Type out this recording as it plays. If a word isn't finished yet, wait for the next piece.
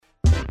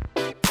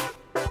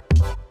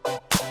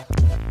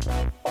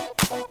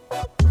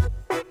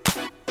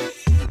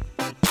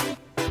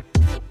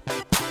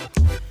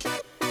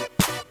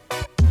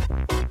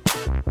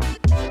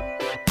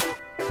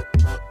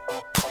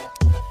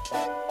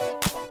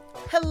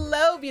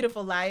Hello,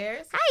 beautiful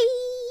liars.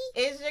 Hi.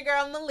 It's your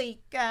girl,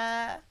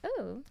 Malika.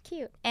 Oh,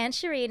 cute. And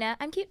Sharina.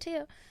 I'm cute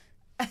too.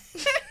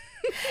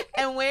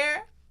 And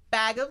we're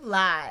Bag of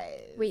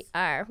Lies. We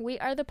are. We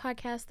are the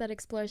podcast that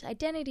explores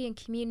identity and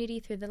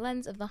community through the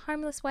lens of the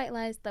harmless white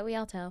lies that we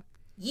all tell.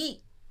 Yeet.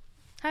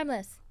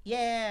 Harmless.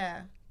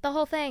 Yeah. The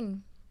whole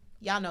thing.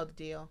 Y'all know the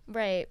deal.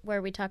 Right,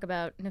 where we talk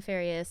about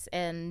nefarious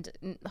and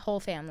whole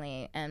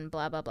family and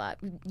blah, blah, blah.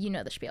 You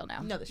know the spiel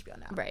now. You know the spiel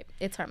now. Right.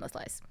 It's harmless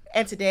lies.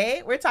 And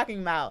today, we're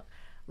talking about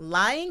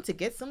lying to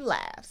get some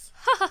laughs.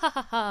 Ha ha ha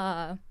ha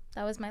ha.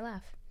 That was my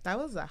laugh. That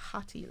was a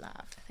hottie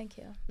laugh. Thank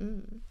you.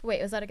 Mm. Wait,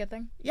 was that a good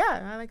thing?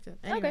 Yeah, I liked it.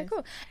 Anyways. Okay,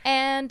 cool.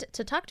 And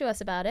to talk to us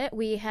about it,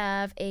 we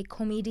have a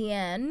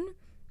comedian,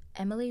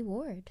 Emily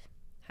Ward.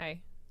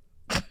 Hi.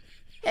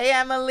 Hey,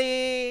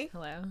 Emily.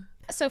 Hello.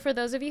 So for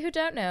those of you who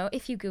don't know,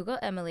 if you Google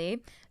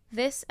Emily,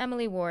 this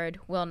Emily Ward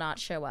will not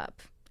show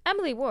up.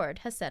 Emily Ward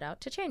has set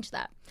out to change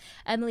that.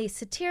 Emily's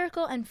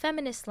satirical and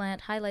feminist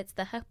slant highlights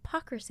the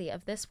hypocrisy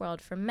of this world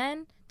from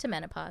men to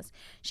menopause.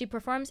 She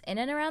performs in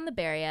and around the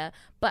Bay Area,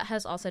 but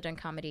has also done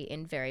comedy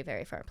in very,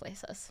 very far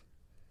places.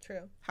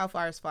 True. How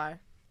far is far?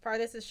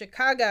 Farthest is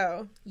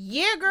Chicago.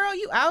 Yeah, girl,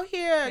 you out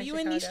here. In You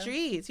in these Chicago.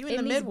 streets. You in In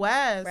the these-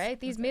 Midwest. Right?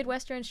 These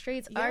Midwestern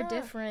streets are Yeah.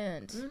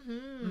 different.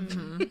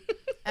 Mm-hmm.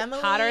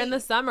 Emily. Hotter in the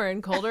summer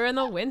and colder in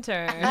the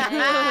winter.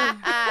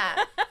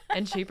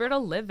 And cheaper to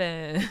live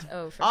in.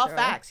 Oh, for All sure.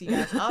 facts, you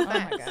guys. All my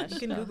facts. gosh. You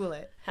can Google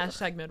it.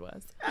 Hashtag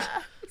Midwest.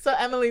 So,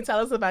 Emily, tell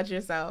us about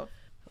yourself.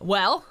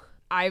 Well,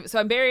 I'm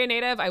Bay Area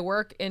native. I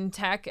work in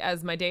tech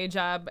as my day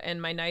job,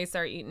 and my nights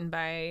are eaten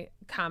by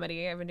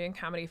comedy. I've been doing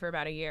comedy for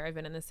about a year. I've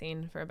been in the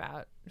scene for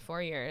about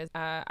 4 years.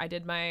 I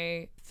did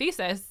my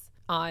thesis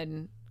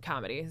on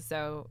comedy,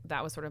 so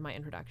that was sort of my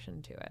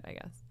introduction to it, I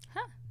guess.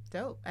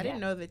 Dope. I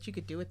didn't know that you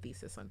could do a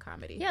thesis on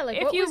comedy. Yeah, like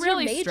If what you was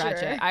really your major?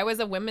 stretch it, I was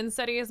a women's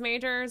studies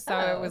major, so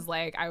Oh. it was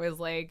like I was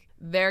like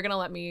they're gonna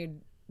let me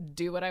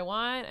do what I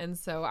want, and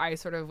so I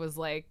sort of was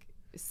like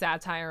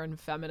satire and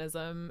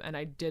feminism, and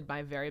I did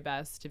my very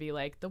best to be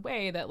like the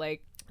way that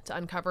like to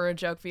uncover a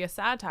joke via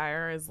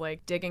satire is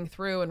like digging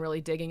through and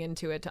really digging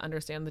into it to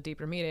understand the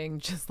deeper meaning,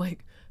 just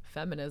like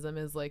feminism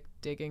is like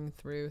digging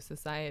through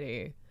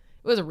society.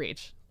 It was a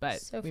reach, but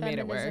So we made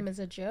it work. feminism is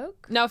a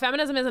joke? No,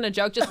 feminism isn't a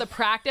joke, just the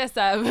practice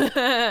of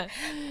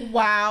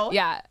Wow.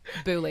 yeah,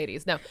 boo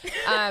ladies. No,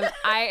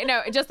 I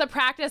know just the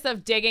practice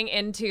of digging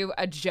into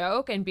a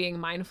joke and being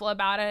mindful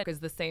about it is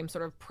the same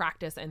sort of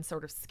practice and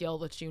sort of skill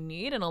that you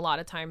need. And a lot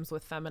of times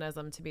with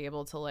feminism to be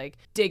able to like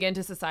dig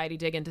into society,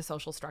 dig into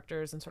social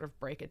structures and sort of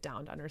break it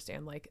down to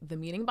understand like the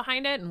meaning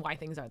behind it and why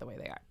things are the way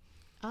they are.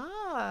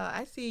 Oh,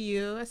 I see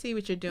you. I see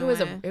what you're doing.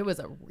 It was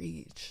a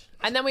reach.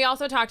 And then we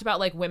also talked about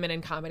like women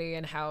in comedy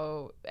and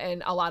how,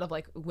 and a lot of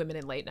like women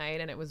in late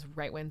night. And it was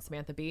right when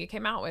Samantha Bee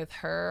came out with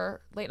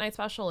her late night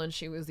special. And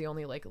she's the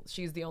only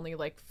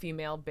like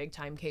female big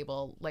time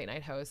cable late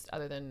night host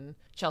other than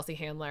Chelsea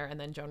Handler and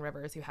then Joan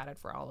Rivers, who had it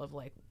for all of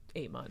like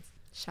 8 months.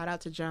 Shout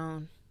out to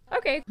Joan.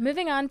 Okay,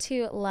 moving on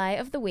to lie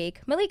of the week.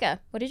 Malika,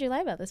 what did you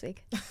lie about this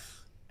week?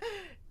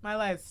 My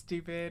lie is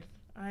stupid.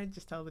 I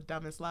just tell the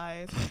dumbest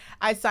lies.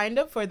 I signed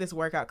up for this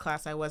workout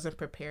class I wasn't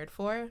prepared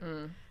for,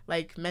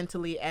 like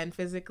mentally and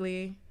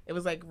physically. It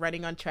was like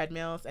running on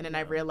treadmills, and then I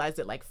realized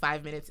it like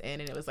 5 minutes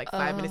in, and it was like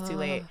 5 minutes too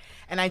late.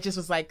 And I just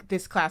was like,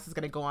 this class is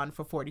going to go on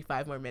for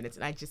 45 more minutes,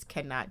 and I just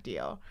cannot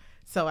deal.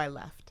 So I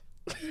left.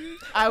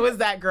 I was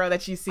that girl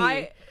that you see.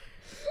 I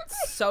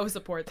so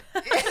support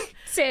that.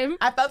 Same.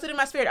 I felt it in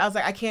my spirit. I was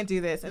like, I can't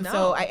do this. And No.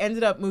 so I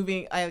ended up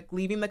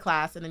leaving the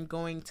class and then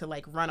going to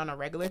like run on a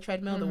regular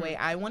treadmill the way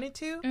I wanted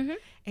to.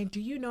 And do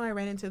you know I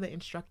ran into the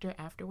instructor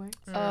afterwards?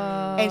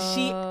 And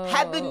she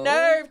had the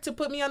nerve to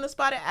put me on the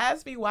spot and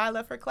ask me why I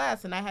left her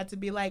class. And I had to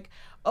be like,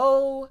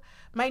 oh,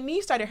 my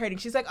knee started hurting.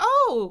 She's like,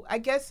 oh, I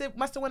guess it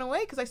must have went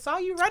away because I saw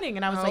you running.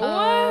 And I was like,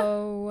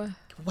 Oh.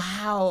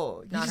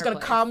 wow, you're Not just her going to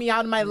place. call me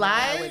out of my I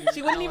life? wouldn't-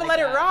 She I wouldn't don't even like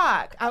let it that.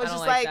 rock. I was don't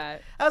just like like,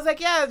 that. I was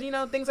like, yeah,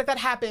 things like that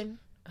happen.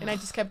 And I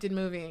just kept it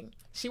moving.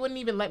 She wouldn't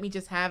even let me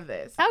just have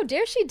this. How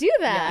dare she do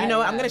that? You know,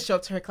 I'm yeah. going to show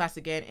up to her class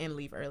again and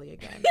leave early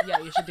again. Yeah,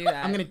 you should do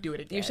that. I'm going to do it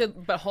again. You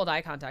should, but hold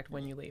eye contact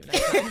when you leave.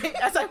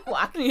 As I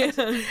walk,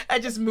 I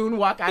just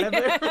moonwalk out of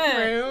the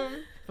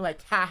room.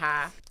 Like,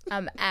 haha.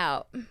 I'm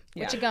out.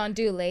 Yeah. What you gonna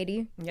do,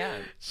 lady? Yeah.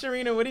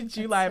 Sharina, what did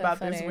you lie so about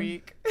this funny.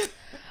 week?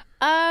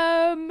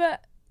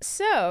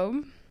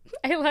 So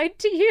I lied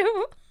to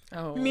you.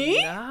 Oh,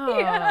 Me? No.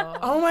 Yeah.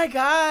 Oh my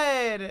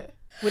God.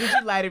 What did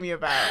you lie to me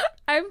about?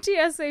 I'm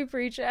TSA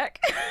pre-check.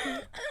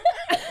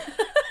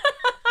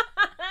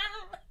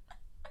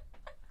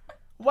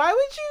 Why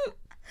would you?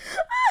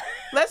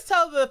 Let's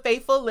tell the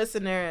faithful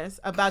listeners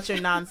about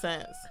your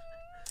nonsense.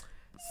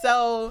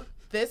 So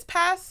this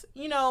past,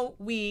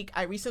 week,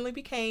 I recently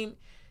became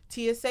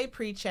TSA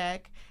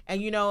pre-check.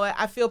 And you know what?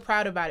 I feel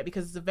proud about it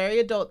because it's a very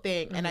adult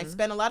thing. And I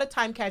spent a lot of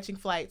time catching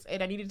flights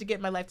and I needed to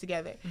get my life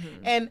together.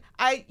 And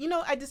I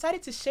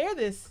decided to share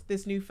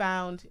this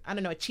newfound,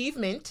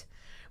 achievement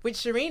with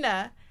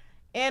Sharina.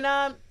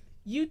 And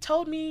you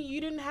told me you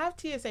didn't have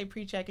TSA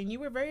PreCheck and you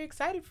were very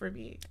excited for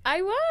me.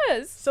 I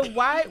was. So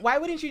why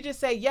wouldn't you just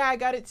say, yeah, I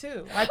got it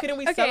too? Why couldn't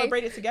we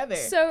celebrate it together?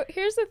 So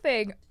here's the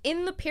thing.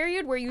 In the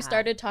period where you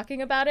started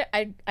talking about it,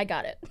 I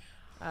got it.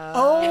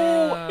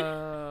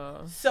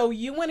 Oh. So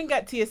you went and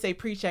got TSA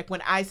PreCheck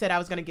when I said I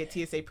was going to get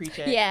TSA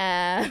PreCheck.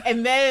 Yeah.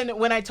 And then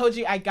when I told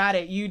you I got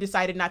it, you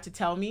decided not to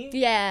tell me?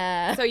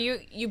 Yeah. So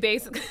you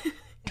basically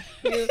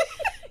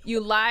you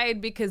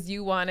lied because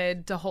you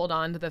wanted to hold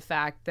on to the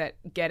fact that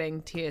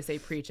getting TSA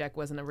PreCheck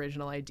was an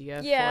original idea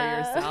for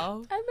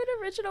yourself. I'm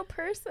an original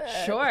person.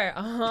 Sure.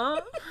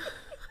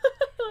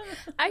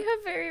 I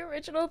have very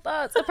original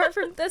thoughts apart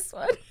from this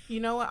one. You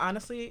know what?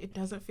 Honestly, it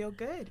doesn't feel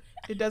good.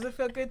 It doesn't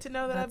feel good to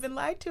know that I've been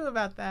lied to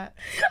about that.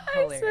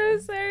 I'm so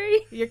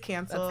sorry. You're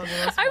canceled.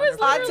 I was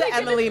On to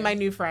Emily, my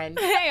new friend.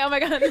 Hey, oh my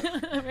God.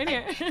 I'm right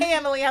here. Hey,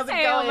 Emily, how's it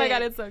going? Oh my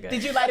God, it's so good.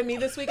 Did you lie to me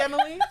this week,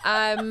 Emily?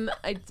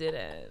 I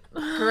didn't.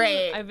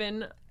 Great. I've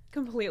been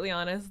completely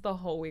honest the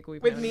whole week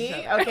we've With known me?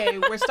 each other. Okay,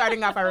 we're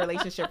starting off our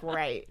relationship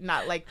right,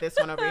 not like this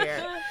one over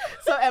here.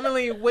 So,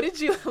 Emily, what did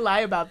you lie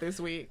about this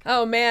week?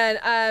 Oh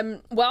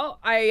man. Well,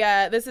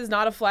 I this is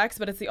not a flex,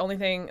 but it's the only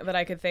thing that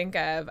I could think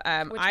of. Which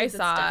I means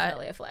saw it's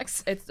definitely a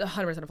flex. It's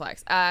 100% a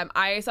flex.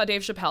 I saw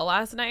Dave Chappelle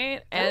last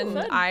night, and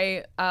fun.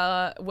 I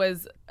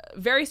was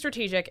very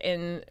strategic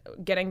in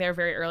getting there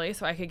very early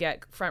so I could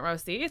get front row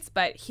seats,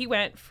 but he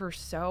went for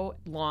so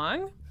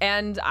long,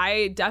 and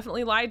I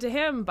definitely lied to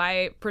him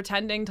by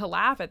pretending to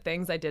laugh at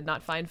things I did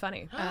not find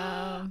funny.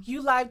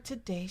 You lied to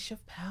Dave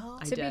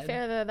Chappelle? I To be did.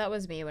 fair, though, that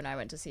was me when I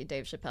went to see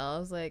Dave Chappelle. I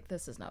was like,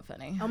 this is not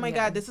funny. Oh my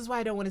God, this is why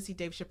I don't want to see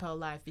Dave Chappelle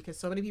live, because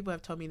so many people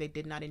have told me they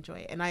did not enjoy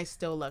it, and I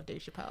still love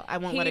Dave Chappelle. I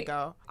won't let it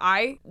go.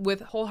 I, with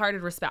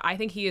wholehearted respect, I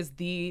think he is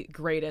the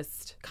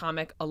greatest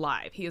comic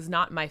alive. He is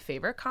not my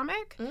favorite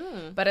comic,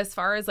 but as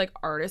far as like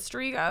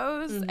artistry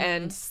goes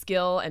and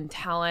skill and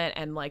talent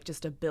and like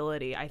just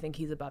ability, I think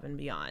he's above and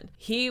beyond.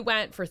 He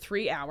went for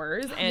 3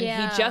 hours and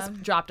Yeah. he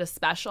just dropped a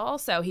special.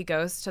 So he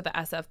goes to the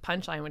SF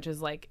Punchline, which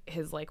is like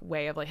his like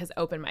way of like his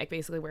open mic,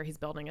 basically where he's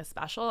building a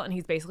special and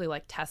he's basically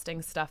like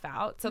testing stuff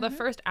out. So the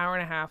first hour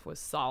and a half was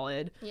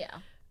solid. Yeah.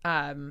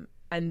 And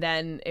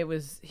then he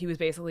was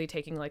basically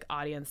taking like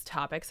audience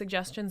topic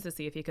suggestions to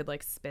see if he could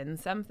like spin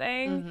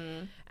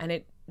something, and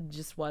it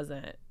just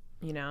wasn't,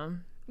 you know,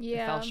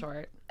 Yeah. it fell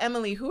short.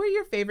 Emily, who are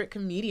your favorite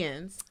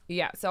comedians?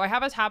 Yeah, so I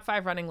have a top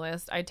 5 running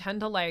list. I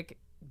tend to like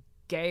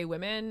gay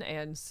women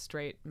and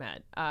straight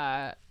men,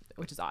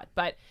 which is odd,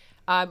 but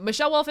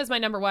Michelle Wolf is my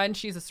number 1.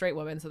 She's a straight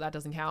woman, so that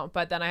doesn't count.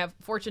 But then I have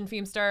Fortune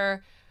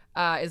Feimster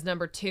is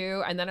number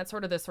 2, and then it's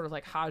sort of this sort of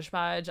like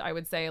hodgepodge. I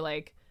would say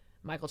like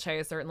Michael Che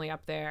is certainly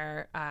up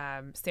there.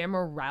 Sam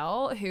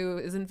Morrell, who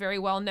isn't very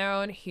well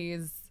known,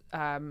 he's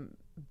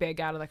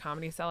big out of the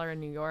Comedy Cellar in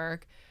New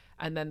York.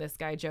 And then this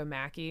guy, Joe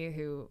Mackey,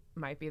 who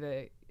might be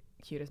the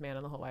cutest man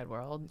in the whole wide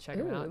world. Check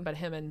him out. But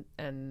him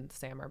and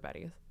Sam are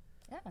buddies.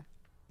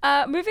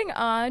 Yeah. Moving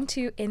on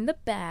to In the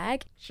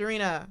Bag.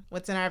 Sharina,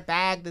 what's in our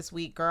bag this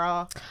week,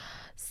 girl?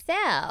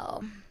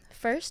 So,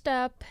 first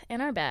up in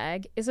our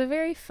bag is a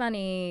very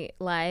funny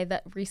lie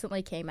that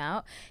recently came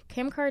out.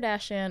 Kim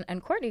Kardashian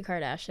and Kourtney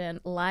Kardashian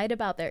lied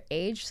about their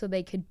age so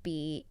they could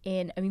be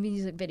in a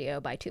music video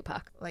by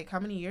Tupac. Like, how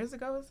many years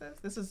ago is this?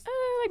 This is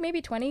Like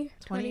maybe 20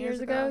 years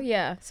ago.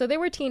 Yeah. So they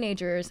were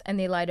teenagers and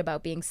they lied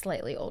about being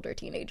slightly older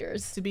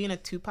teenagers. to be in a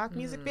Tupac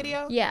music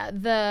video? Yeah,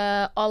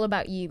 the All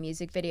About You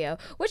music video,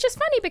 which is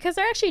funny because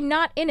they're actually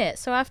not in it.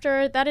 So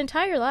after that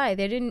entire lie,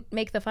 they didn't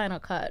make the final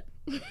cut.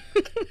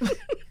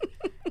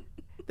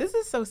 This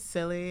is so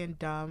silly and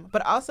dumb.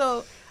 But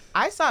also,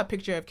 I saw a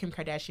picture of Kim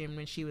Kardashian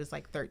when she was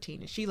like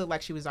 13, and she looked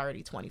like she was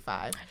already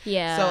 25.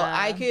 Yeah.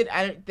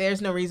 So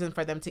there's no reason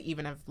for them to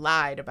even have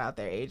lied about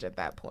their age at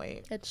that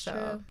point. It's So,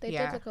 true. They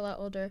yeah. did look a lot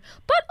older.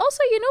 But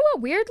also, you know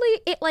what?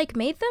 Weirdly, it like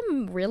made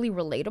them really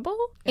relatable.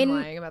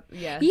 Lying about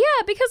Yeah,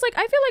 because like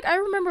I feel like I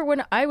remember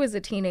when I was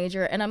a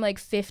teenager and I'm like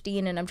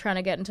 15 and I'm trying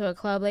to get into a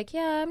club. Like,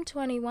 yeah, I'm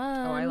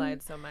 21. Oh, I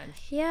lied so much.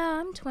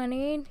 Yeah, I'm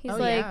 20. He's Oh,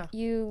 like, yeah.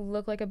 you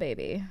look like a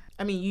baby.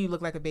 I mean, you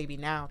look like a baby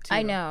now, too.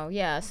 I know.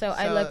 Yeah. So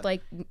I So- looked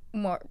like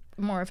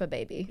more of a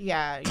baby.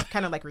 Yeah, you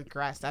kind of like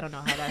regressed. I don't know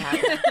how that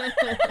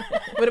happened.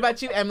 What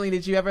about you, Emily?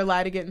 Did you ever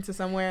lie to get into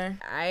somewhere?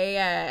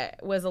 I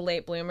was a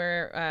late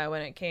bloomer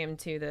when it came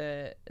to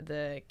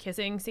the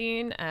kissing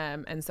scene,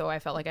 and so I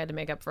felt like I had to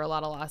make up for a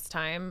lot of lost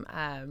time,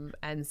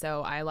 and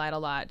so I lied a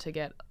lot to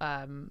get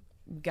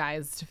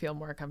guys to feel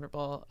more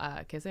comfortable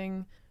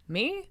kissing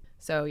me.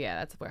 So yeah,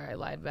 that's where I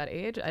lied about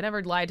age. I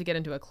never lied to get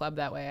into a club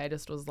that way. I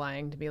just was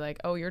lying to be like,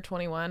 oh, you're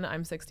 21,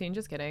 I'm 16.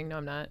 Just kidding. No,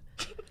 I'm not.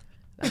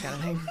 That kind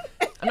of thing.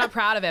 I'm not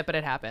proud of it, but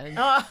it happened.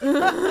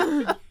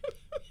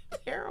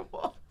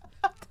 Terrible.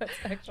 That's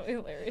actually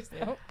hilarious.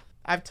 Nope.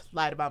 I've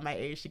lied about my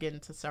age to get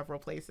into several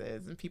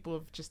places, and people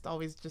have just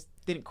always just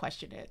didn't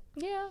question it.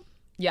 Yeah.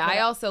 Yeah, I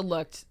also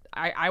looked.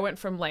 I went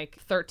from like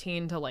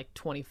 13 to like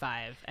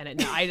 25,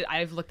 and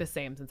I've looked the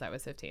same since I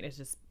was 15. It's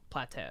just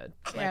plateaued.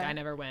 Like I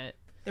never went.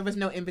 There was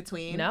no in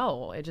between.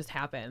 No, it just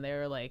happened. They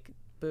were like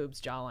boobs,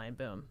 jawline,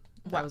 boom.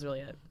 That was really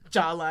it.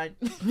 Jawline.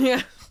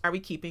 Yeah. Are we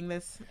keeping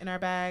this in our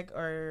bag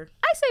or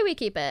I say we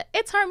keep it.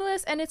 It's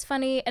harmless and it's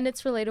funny and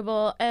it's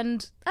relatable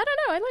and I don't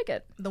know, I like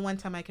it. the one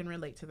time I can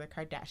relate to the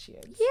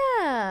Kardashians?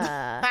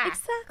 Yeah,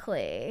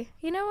 exactly.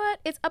 You know what?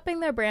 It's upping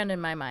their brand in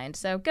my mind,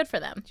 so good for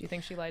them. Do you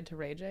think she lied to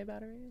Ray J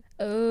about her age?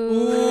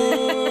 Ooh.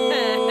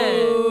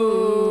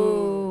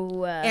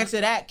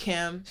 Answer that,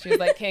 Kim. She was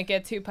like, can't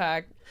get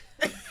Tupac.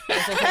 So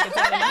take it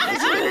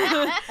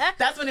down.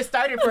 That's when it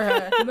started for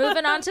her.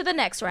 Moving on to the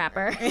next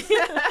rapper.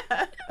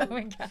 Oh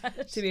my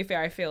gosh. To be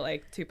fair, I feel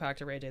like Tupac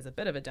to Ray J is a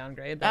bit of a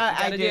downgrade. But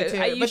I you do gotta too.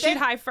 You But shoot then-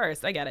 high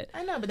first. I get it.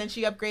 I know, but then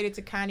she upgraded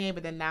to Kanye,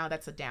 but then now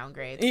that's a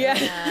downgrade. So.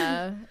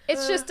 Yeah.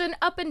 It's just an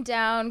up and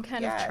down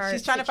kind of chart.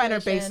 She's trying to find her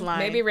situation. baseline.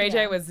 Maybe Ray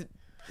J Yeah.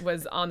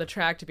 was on the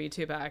track to be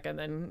Tupac, and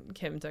then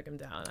Kim took him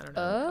down. I don't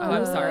know. Oh.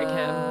 I'm sorry,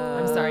 Kim.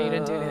 I'm sorry you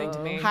didn't do anything to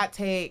me. Hot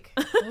take.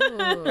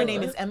 Ooh. Her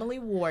name is Emily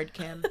Ward,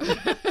 Kim.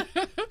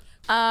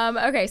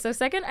 Okay, so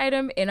second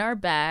item in our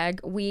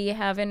bag, we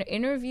have an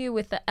interview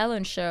with the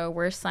Ellen Show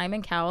where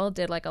Simon Cowell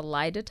did like a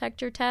lie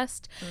detector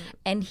test,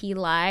 and he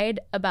lied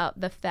about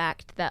the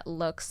fact that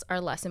looks are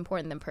less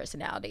important than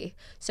personality.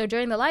 So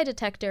during the lie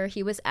detector,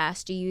 he was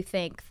asked, "Do you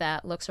think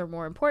that looks are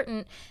more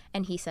important?"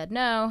 And he said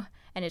no,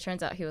 and it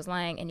turns out he was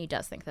lying, and he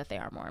does think that they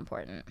are more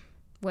important,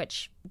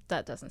 which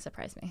that doesn't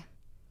surprise me.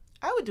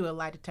 I would do a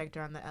lie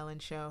detector on the Ellen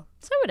Show.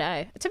 So would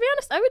I. To be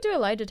honest, I would do a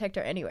lie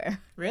detector anywhere.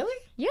 Really?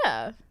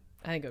 Yeah.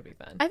 I think it would be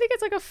fun. I think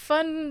it's like a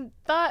fun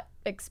thought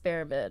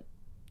experiment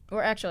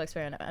or actual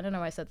experiment. I don't know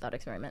why I said thought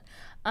experiment.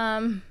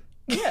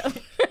 Yeah.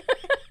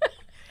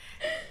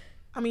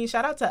 I mean,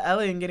 shout out to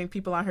Ellen getting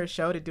people on her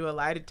show to do a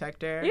lie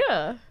detector.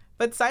 Yeah.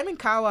 But Simon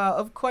Cowell,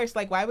 of course,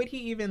 like, why would he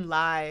even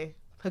lie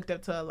hooked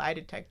up to a lie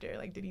detector?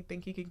 Like, did he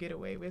think he could get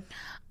away with?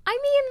 I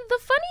mean, the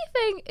funny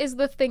thing is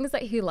the things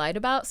that he lied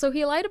about. So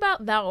he lied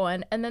about that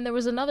one. And then there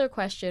was another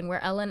question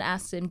where Ellen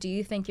asked him, "Do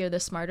you think you're the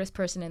smartest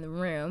person in the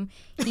room?"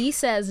 He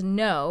says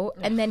no.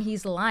 And then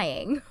he's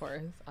lying. Of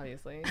course,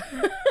 obviously.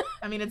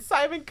 I mean, it's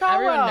Simon Cowell.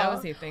 Everyone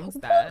knows he thinks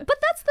that. But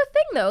that's the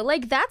thing, though.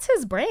 Like, that's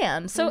his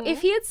brand. So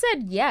if he had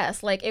said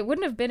yes, like, it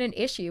wouldn't have been an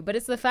issue. But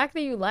it's the fact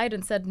that you lied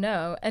and said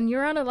no. And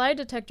you're on a lie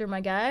detector, my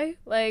guy.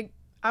 Like,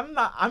 I'm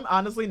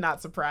honestly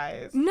not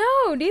surprised.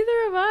 no, neither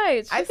am I.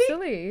 It's just I think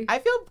silly. I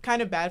feel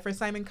kind of bad for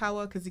Simon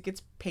Cowell because he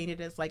gets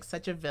painted as like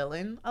such a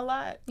villain a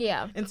lot.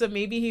 Yeah. And so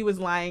maybe he was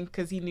lying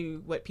because he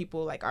knew what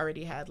people like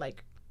already had,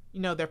 like, you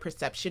know, their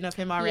perception of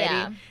him already.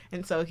 Yeah.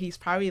 And so he's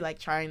probably like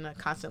trying to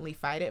constantly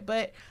fight it.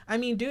 But I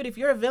mean, dude, if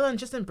you're a villain,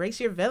 just embrace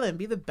your villain.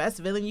 Be the best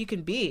villain you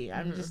can be.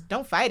 I'm just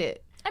don't fight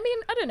it. I mean,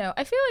 I don't know.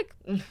 I feel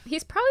like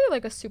he's probably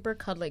like a super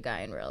cuddly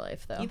guy in real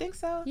life, though. You think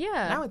so?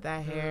 Yeah. Not with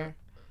that hair.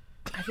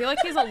 I feel like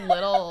he's a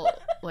little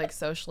like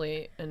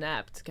socially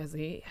inept because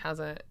he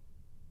hasn't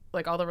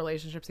like all the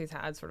relationships he's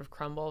had sort of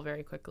crumble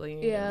very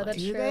quickly. Yeah, and, that's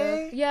like, Do true.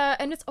 they? Yeah,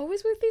 and it's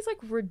always with these like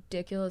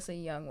ridiculously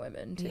young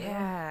women too.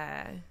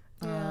 yeah.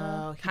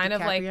 Yeah. Oh, he Kind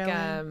of like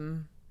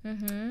DiCaprio-ing?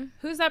 Mm-hmm.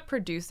 who's that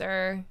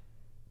producer?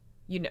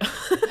 You know.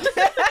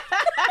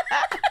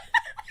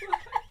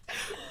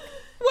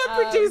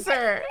 What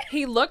producer?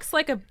 He looks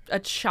like a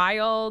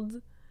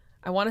child.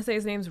 I want to say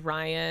his name's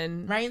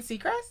Ryan. Ryan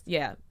Seacrest?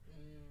 Yeah.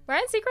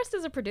 Ryan Seacrest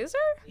is a producer?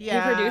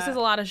 Yeah. He produces a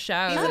lot of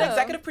shows. He's an Oh.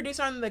 executive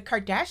producer on the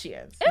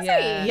Kardashians. Is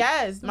Yeah. he?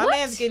 Yes, my What?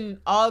 man's getting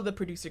all the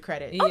producer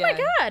credit. Oh my Yeah.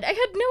 god, I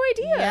had no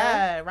idea.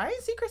 Yeah, Ryan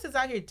Seacrest is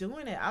out here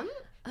doing it.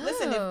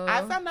 Listen, if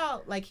I Oh. found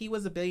out like he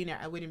was a billionaire,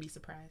 I wouldn't be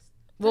surprised.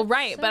 Well, That's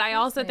right, so but I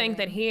also think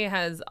that fascinating. he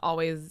has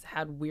always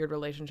had weird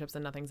relationships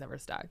and nothing's ever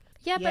stuck.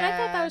 Yeah, but I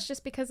thought that Yeah. was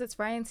just because it's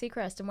Ryan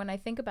Seacrest, and when I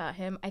think about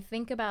him, I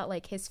think about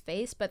like his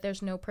face, but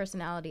there's no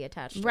personality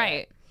attached to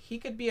Right. it. He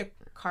could be a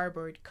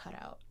cardboard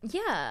cutout.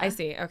 Yeah. I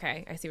see.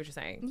 Okay. I see what you're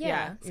saying. Yeah.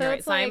 Yeah. So You're right.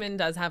 it's like- Simon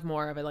does have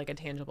more of a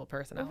tangible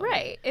personality.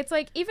 Right. It's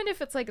like even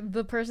if it's like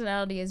the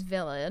personality is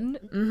villain,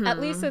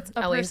 at least it's a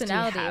At least he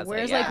personality. has it,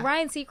 Whereas yeah. like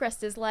Ryan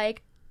Seacrest is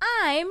like,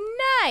 I'm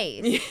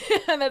nice.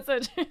 Yeah, that's so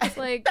true. It's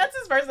like That's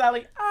his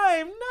personality.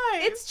 I'm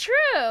nice. it's true.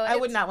 I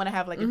would not want to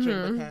have like a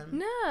drink with him.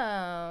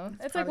 No.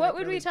 It's like probably, what like,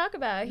 would we really- talk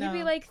about? He'd be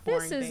No, like,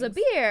 this boring is a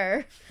things.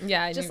 beer.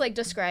 Yeah. and Just you- like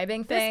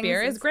describing this things.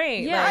 beer is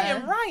great. Yeah. I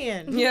am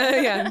Ryan.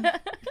 Yeah, yeah.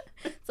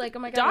 It's like, oh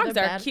my god. Dogs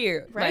their are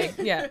cute. Right?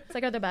 Like, yeah. It's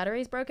like, are the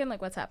batteries broken?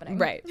 Like, what's happening?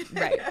 Right.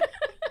 Right.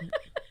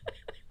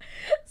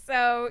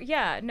 So,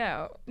 yeah,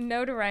 no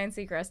to Ryan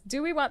Seacrest.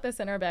 Do we want this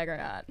in our bag or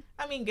not?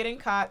 I mean, getting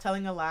caught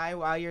telling a lie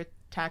while you're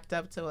tacked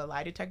up to a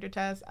lie detector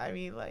test. I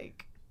mean,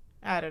 like,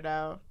 I don't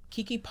know.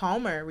 Kiki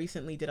Palmer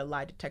recently did a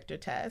lie detector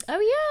test.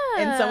 Oh,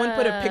 yeah. And someone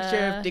put a picture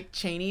of Dick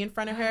Cheney in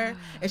front of her,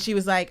 and she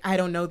was like, I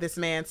don't know this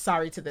man.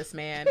 Sorry to this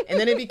man. And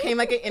then it became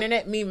like an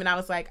internet meme, and I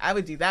was like, I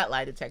would do that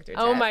lie detector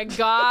test. Oh my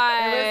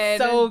God. It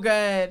was so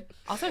good.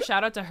 Also,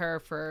 shout out to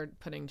her for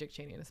putting Dick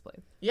Cheney in his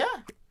place. Yeah.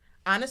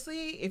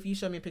 Honestly, if you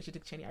showed me a picture of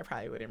Dick Cheney, I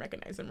probably wouldn't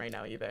recognize him right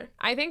now either.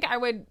 I think I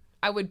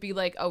would be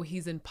like, oh,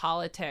 he's in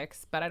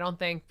politics, but I don't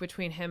think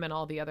between him and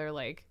all the other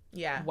like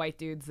Yeah. white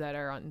dudes that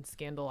are on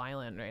Scandal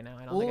Island right now.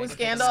 I don't Ooh, think I can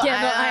Scandal think of-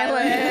 Scandal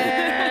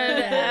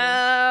Island.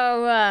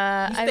 Oh,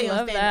 I Stay on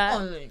love Scandal that.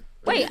 Island.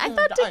 Wait, I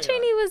thought Dick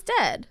Cheney was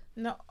dead.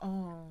 No.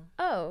 Oh.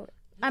 Oh.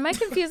 Am I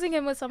confusing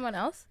him with someone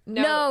else?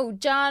 No. No,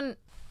 John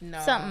No.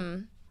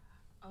 something.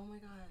 Oh my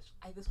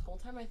gosh! This whole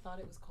time I thought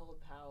it was Colin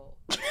Powell.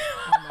 Oh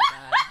my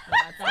god! No,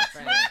 that's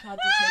different.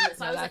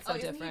 So I was like, that's so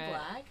isn't he different.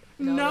 black?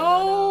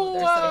 No.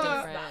 They're so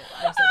different.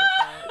 They're so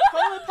different.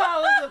 Colin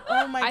Powell is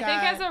oh my god. I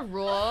think as a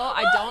rule,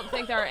 I don't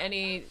think there are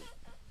any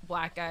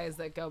black guys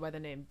that go by the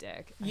name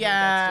Dick. I think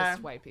Yeah. that's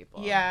just white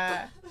people.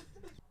 Yeah.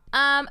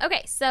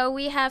 Okay, so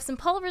we have some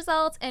poll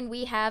results and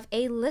we have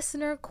a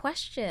listener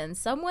question.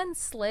 Someone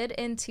slid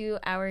into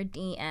our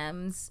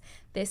DMs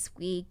this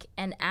week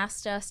and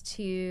asked us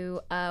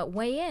to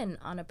weigh in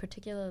on a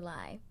particular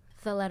lie.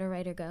 The letter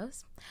writer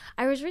goes,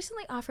 I was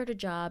recently offered a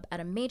job at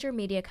a major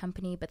media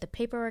company, but the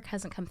paperwork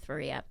hasn't come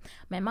through yet.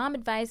 My mom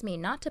advised me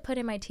not to put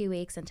in my 2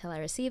 weeks until I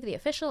received the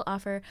official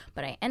offer,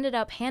 but I ended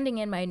up handing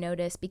in my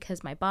notice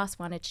because my boss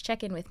wanted to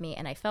check in with me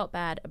and I felt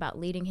bad about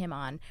leading him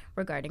on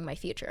regarding my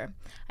future.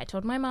 I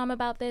told my mom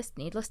about this.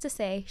 Needless to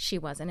say, she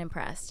wasn't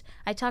impressed.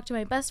 I talked to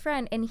my best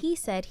friend and he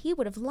said he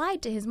would have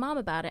lied to his mom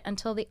about it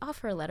until the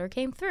offer letter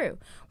came through.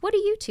 What do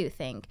you two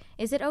think?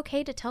 Is it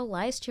okay to tell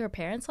lies to your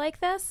parents like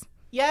this?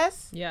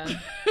 Yes. Yeah.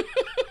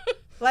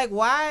 Like,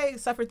 why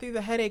suffer through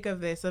the headache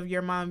of this, of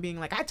your mom being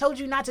like, I told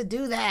you not to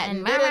do that. And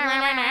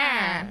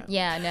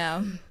yeah,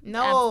 no.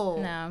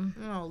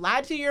 No,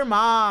 lie to your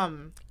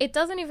mom. It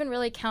doesn't even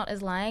really count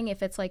as lying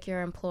if it's like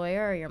your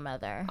employer or your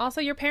mother. Also,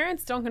 your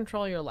parents don't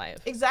control your life.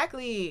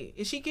 Exactly.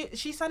 Is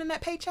she signing that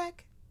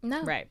paycheck?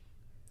 No. Right.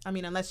 I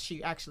mean, unless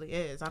she actually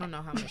is. I don't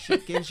know how much she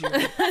gives you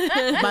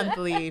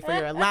monthly for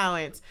your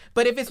allowance.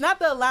 But if it's not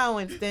the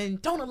allowance, then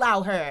don't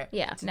allow her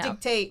to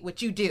dictate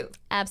what you do.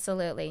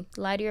 Absolutely.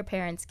 Lie to your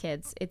parents,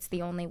 kids. It's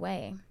the only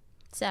way.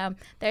 So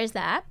there's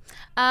that.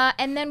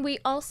 And then we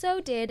also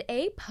did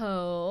a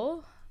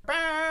poll.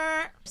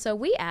 So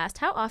we asked,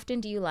 how often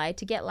do you lie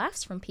to get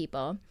laughs from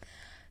people?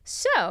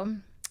 So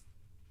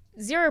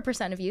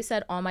 0% of you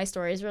said all my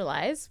stories were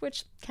lies,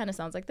 which kind of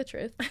sounds like the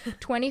truth.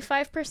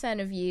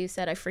 25% of you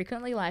said I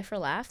frequently lie for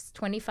laughs.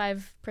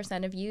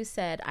 25% of you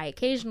said I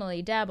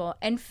occasionally dabble.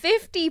 And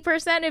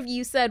 50% of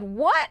you said,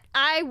 what?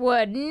 I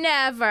would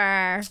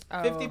never.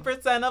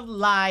 50% of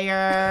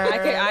liar.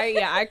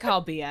 I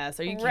call BS.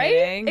 Are you Right?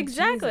 kidding?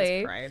 Exactly.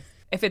 Jesus Christ.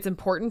 If it's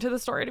important to the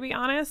story to be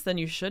honest, then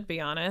you should be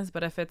honest.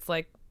 But if it's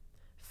like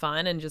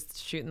fun and just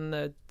shooting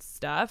the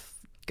stuff,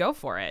 go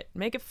for it.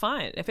 Make it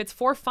fun. If it's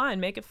for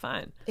fun, make it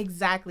fun.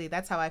 Exactly.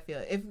 That's how I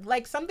feel. If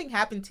like something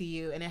happened to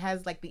you and it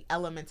has like the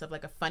elements of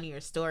like a funnier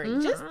story,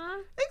 just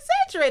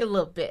exaggerate a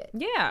little bit.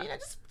 Yeah. You know,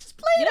 just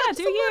play it up just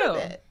a little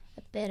bit.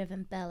 A bit of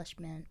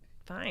embellishment.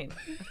 Fine.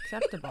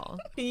 Acceptable.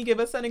 Can you give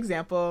us an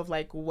example of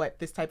like what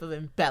this type of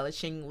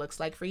embellishing looks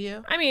like for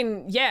you? I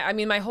mean, yeah. I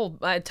mean, my whole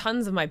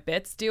tons of my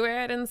bits do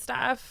it and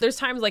stuff. There's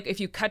times like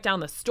if you cut down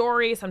the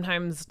story,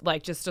 sometimes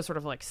like just to sort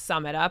of like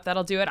sum it up,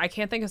 that'll do it. I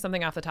can't think of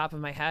something off the top of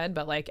my head,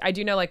 but like I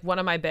do know like one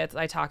of my bits,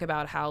 I talk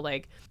about how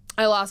like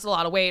I lost a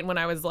lot of weight and when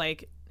I was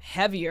like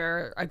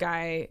heavier, a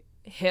guy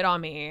hit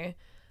on me,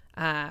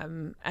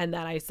 and then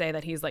I say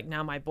that he's like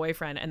now my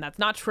boyfriend, and that's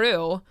not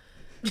true.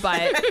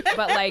 But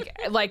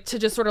like to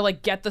just sort of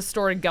like get the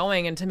story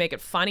going and to make it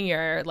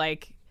funnier,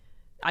 like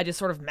I just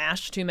sort of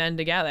mash two men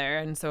together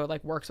and so it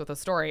like works with the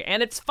story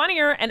and it's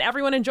funnier and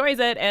everyone enjoys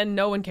it and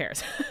no one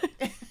cares.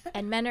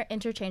 And men are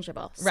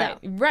interchangeable. So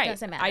right.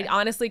 Doesn't matter. I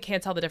honestly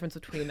can't tell the difference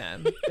between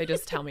them. They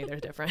just tell me they're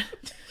different.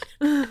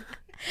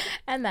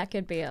 And that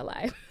could be a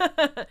lie.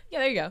 Yeah,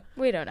 there you go.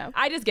 We don't know.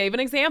 I just gave an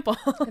example.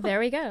 There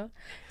we go.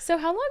 So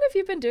how long have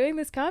you been doing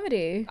this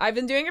comedy? I've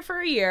been doing it for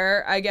a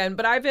year again,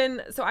 but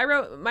I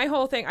wrote my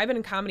whole thing. I've been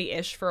in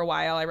comedy-ish for a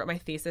while. I wrote my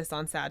thesis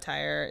on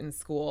satire in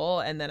school,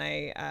 and then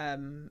I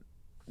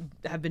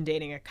have been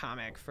dating a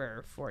comic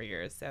for 4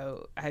 years.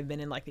 So I've been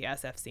in like the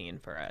SF scene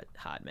for a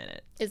hot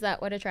minute. Is that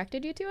what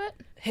attracted you to it?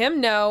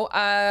 Him, no.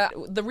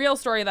 The real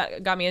story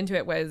that got me into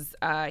it was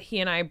he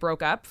and I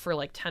broke up for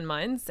like 10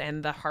 months,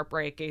 and the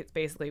heartbreak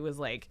basically was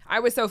like,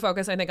 I was so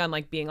focused, I think, on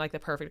like being like the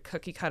perfect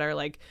cookie cutter,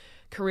 like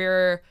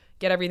career,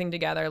 get everything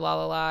together,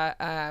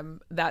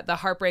 that the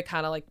heartbreak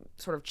kind of like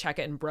sort of check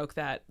it and broke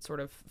that sort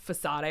of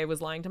facade I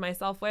was lying to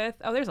myself with.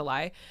 Oh, there's a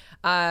lie.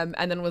 And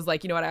then was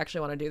like, you know what, I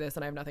actually want to do this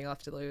and I have nothing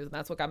left to lose. And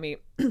that's what got me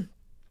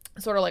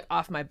sort of like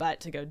off my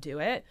butt to go do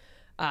it.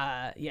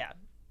 Yeah,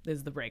 this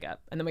is the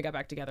breakup. And then we got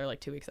back together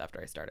like 2 weeks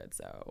after I started.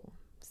 So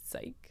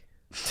psych.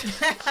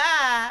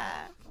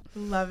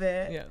 Love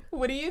it. Yeah.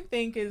 What do you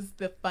think is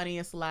the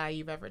funniest lie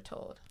you've ever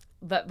told?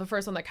 The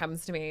first one that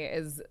comes to me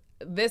is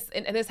this,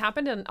 and this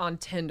happened on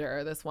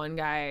Tinder. This one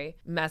guy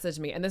messaged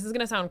me, and this is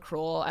gonna sound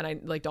cruel, and I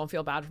like don't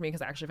feel bad for me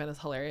because I actually find this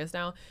hilarious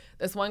now.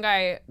 This one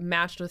guy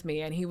matched with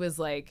me, and he was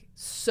like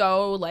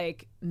so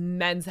like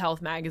Men's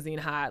Health magazine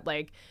hot,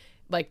 like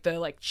the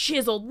like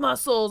chiseled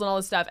muscles and all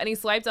this stuff. And he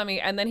swiped on me,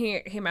 and then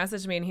he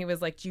messaged me, and he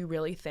was like, "Do you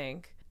really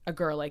think a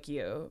girl like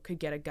you could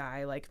get a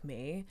guy like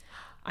me?"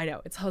 I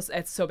know it's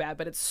so bad,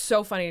 but it's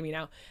so funny to me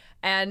now.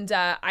 And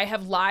I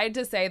have lied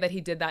to say that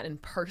he did that in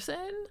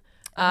person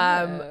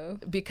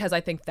because I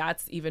think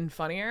that's even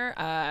funnier.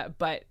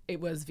 But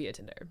it was via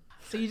Tinder.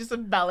 So you just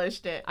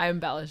embellished it. I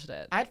embellished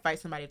it. I'd fight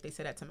somebody if they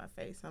said that to my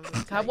face. I'm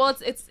like, God, well,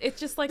 it's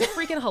just like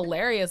freaking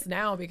hilarious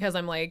now because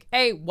I'm like,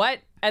 hey, what?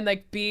 And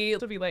like B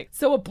to be like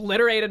so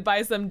obliterated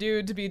by some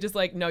dude to be just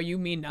like, no, you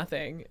mean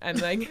nothing.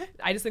 And like,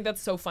 I just think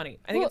that's so funny.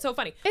 I think it's so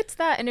funny. It's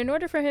that, and in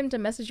order for him to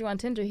message you on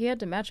Tinder, he had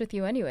to match with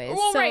you anyways.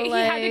 Well, so, right, he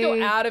had to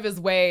go out of his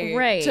way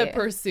Right. to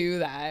pursue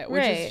that,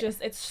 which Right. is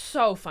just, it's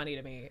so funny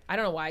to me. I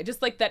don't know why.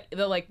 Just like that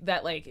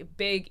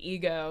big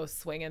ego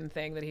swinging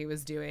thing that he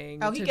was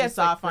doing. Oh, he to gets just,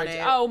 like, off on bridge-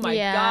 it. Oh my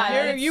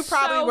Yeah. God. You it's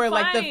probably so were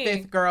like the funny.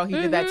 5th girl he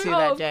did that to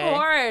that day. Of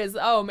course.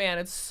 Oh man,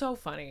 it's so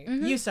funny.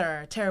 You, sir,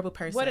 are a terrible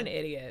person. What an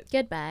idiot.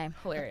 Goodbye.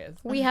 Hilarious.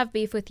 We have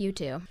beef with you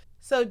too.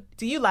 So,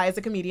 do you lie as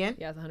a comedian?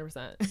 Yes,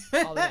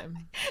 100%. All the time.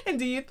 And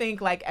do you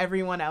think like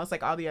everyone else,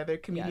 like all the other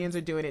comedians,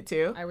 are doing it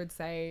too? I would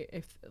say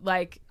if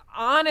like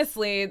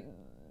honestly,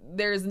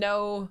 there's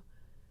no,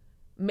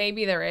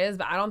 maybe there is,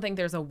 but I don't think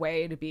there's a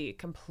way to be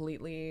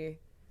completely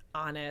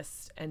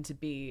honest and to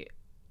be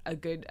a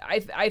good.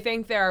 I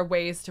think there are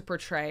ways to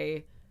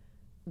portray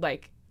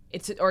like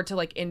it's or to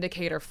like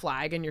indicate or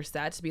flag in your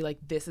set to be like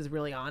this is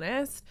really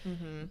honest.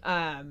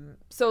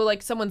 So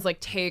like someone's like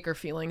take or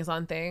feelings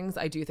on things,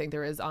 I do think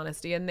there is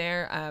honesty in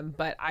there,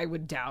 but I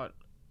would doubt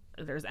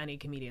there's any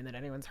comedian that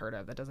anyone's heard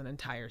of that does an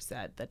entire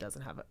set that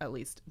doesn't have at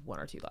least 1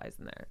 or 2 lies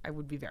in there. I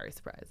would be very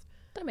surprised.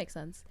 That makes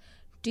sense.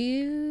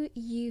 Do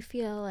you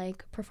feel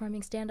like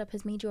performing stand-up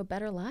has made you a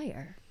better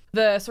liar?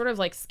 The sort of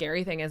like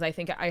scary thing is I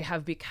think I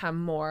have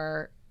become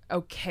more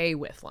okay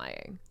with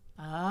lying.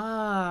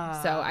 Ah.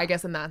 So I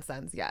guess in that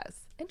sense, yes.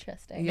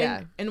 Interesting.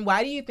 Yeah. And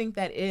why do you think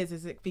that is?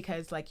 Is it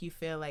because like you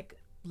feel like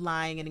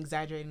lying and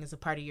exaggerating is a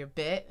part of your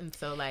bit, and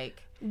so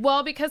like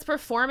Well, because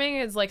performing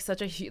is like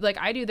such a like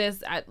I do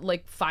this at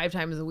like 5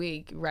 times a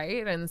week,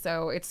 right? And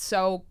so it's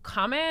so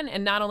common,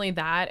 and not only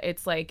that,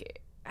 it's like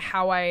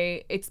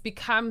it's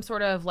become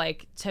sort of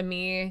like, to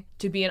me,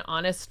 to be an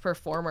honest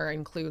performer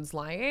includes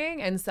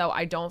lying, and so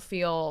I don't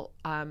feel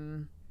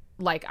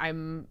like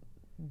I'm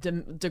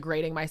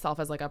degrading myself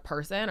as like a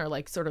person or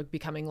like sort of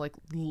becoming like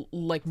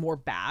more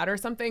bad or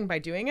something by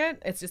doing it.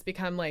 It's just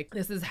become like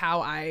this is how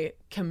I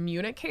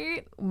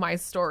communicate my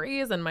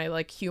stories and my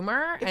like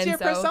humor. it's your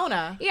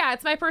persona. Yeah,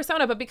 it's my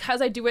persona, but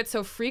because I do it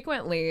so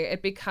frequently,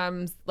 it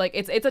becomes like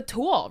it's a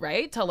tool,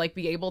 right, to like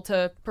be able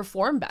to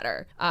perform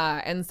better.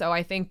 And so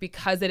I think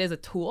because it is a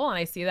tool, and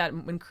I see that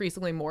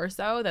increasingly more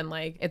so than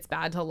like it's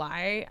bad to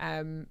lie,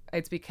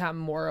 it's become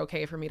more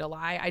okay for me to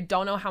lie. I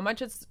don't know how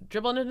much it's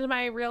dribbled into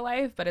my real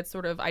life, but it's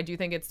sort of I do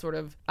think it's sort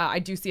of I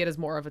do see it as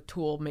more of a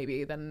tool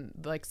maybe than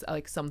like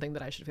something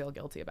that I should feel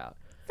guilty about.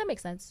 That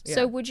makes sense. Yeah.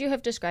 So would you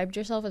have described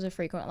yourself as a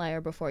frequent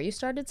liar before you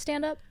started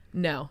stand-up?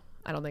 No,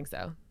 I don't think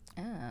so.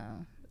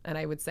 Oh. And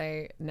I would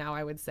say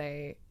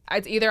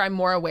it's either I'm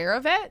more aware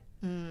of it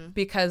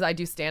because I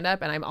do stand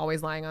up and I'm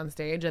always lying on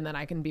stage, and then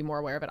I can be more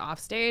aware of it off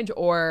stage,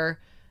 or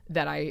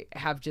that I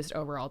have just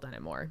overall done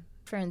it more.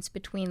 Difference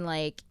between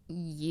like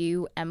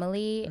you,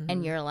 Emily,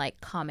 and your like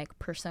comic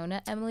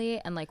persona, Emily,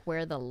 and like where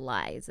are the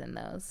lies in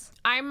those?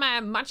 I'm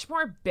much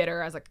more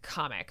bitter as a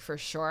comic for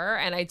sure,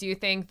 and I do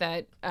think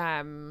that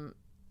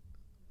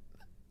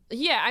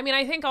yeah, I mean,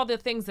 I think all the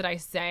things that I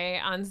say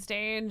on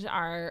stage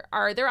are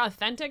they're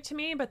authentic to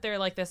me, but they're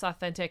like this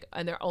authentic,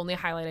 and they're only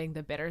highlighting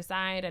the bitter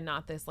side and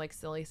not this like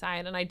silly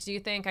side. And I do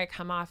think I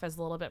come off as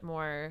a little bit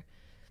more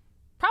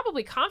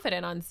probably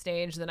confident on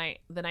stage than I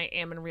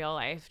am in real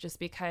life, just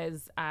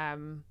because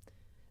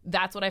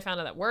that's what I found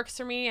out that works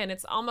for me. And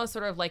it's almost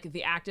sort of like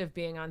the act of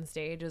being on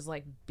stage is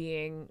like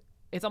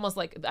it's almost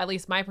like, at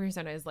least my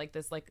persona is like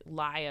this like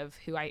lie of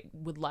who I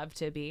would love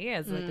to be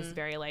as like this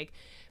very like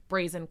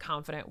brazen,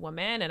 confident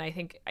woman. And I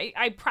think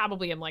I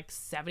probably am like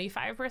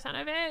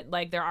 75% of it.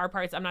 Like there are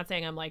parts, I'm not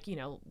saying I'm like, you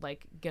know,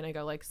 like gonna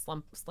go like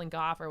slink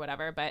off or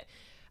whatever, but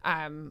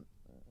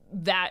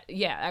that,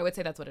 yeah, I would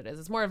say that's what it is.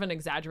 It's more of an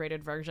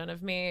exaggerated version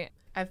of me.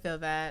 I feel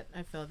that.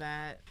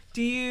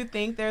 Do you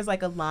think there's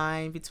like a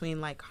line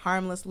between like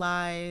harmless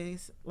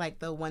lies, like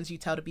the ones you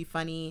tell to be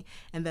funny,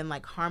 and then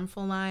like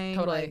harmful lying?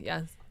 Totally, Like,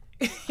 yes.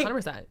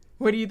 100%.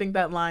 where do you think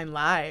that line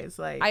lies?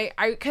 Like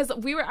because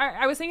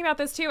I was thinking about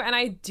this too, and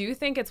I do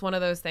think it's one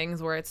of those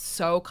things where it's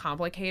so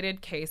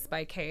complicated case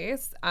by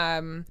case.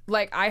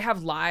 Like I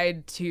have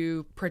lied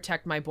to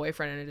protect my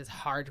boyfriend, and it is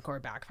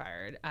hardcore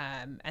backfired.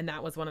 And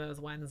that was one of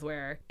those ones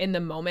where in the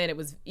moment it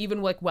was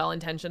even like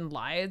well-intentioned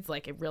lies,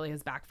 like it really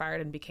has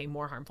backfired and became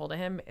more harmful to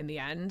him in the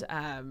end.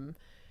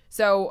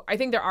 So I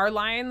think there are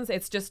lines.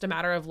 It's just a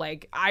matter of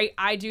like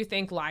I do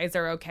think lies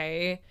are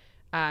okay.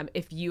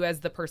 If you as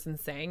the person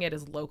saying it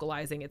is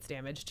localizing its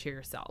damage to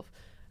yourself.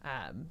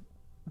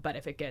 But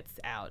if it gets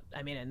out,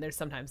 I mean, and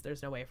sometimes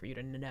there's no way for you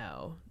to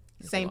know.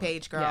 same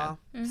page, girl.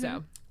 Yeah.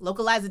 So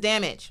Localize the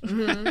damage.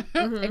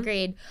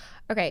 Agreed.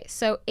 Okay,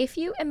 so if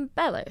you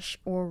embellish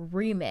or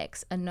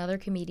remix another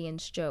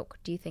comedian's joke,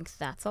 do you think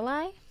that's a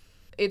lie?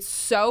 it's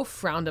so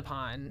frowned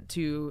upon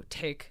to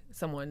take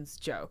someone's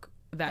joke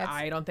that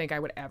I don't think I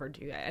would ever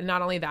do that. And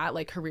not only that,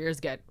 like careers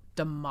get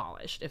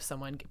demolished if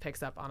someone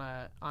picks up on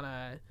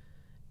a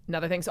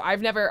another thing. So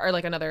I've never, or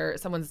like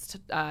someone's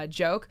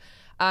joke.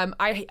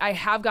 I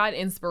have gotten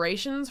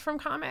inspirations from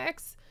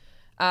comics,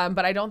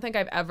 but I don't think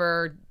I've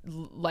ever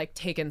like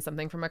taken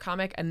something from a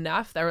comic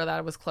enough that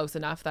it was close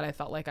enough that I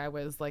felt like I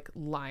was like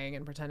lying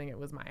and pretending it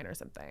was mine or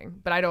something.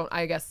 But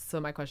I guess, so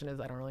my question is,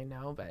 I don't really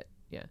know, but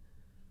yeah.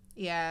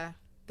 Yeah.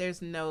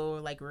 There's no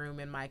like room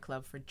in my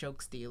club for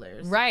joke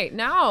stealers. Right.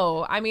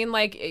 No. I mean,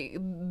 like,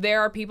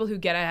 there are people who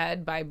get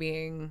ahead by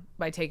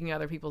taking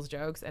other people's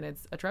jokes, and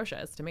it's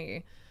atrocious to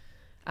me.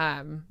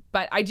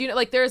 But I do know,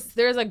 like, there's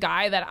a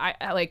guy that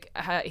I like,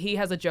 he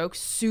has a joke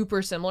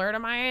super similar to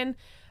mine.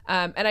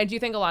 And I do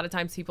think a lot of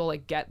times people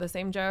like get the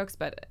same jokes,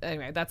 but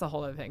anyway, that's a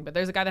whole other thing. But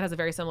there's a guy that has a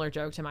very similar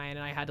joke to mine,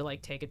 and I had to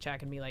like take a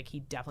check and be like, he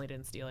definitely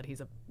didn't steal it. He's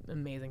an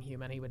amazing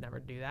human. He would never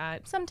do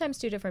that. Sometimes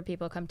two different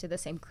people come to the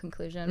same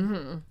conclusion.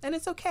 Mm-hmm. And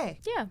it's okay.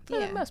 Yeah, for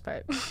the most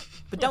part.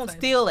 But don't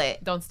steal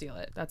it. Don't steal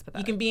it. That's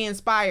pathetic. You can be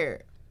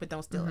inspired, but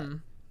don't steal it.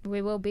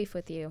 We will beef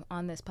with you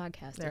on this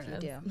podcast if you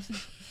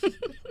do.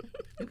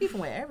 You're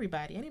beefing with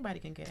everybody. Anybody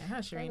can get it, huh,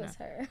 Sharina?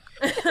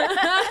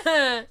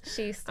 That was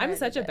her. I'm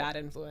such a bad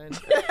influence.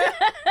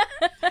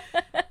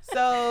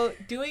 So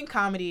doing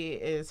comedy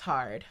is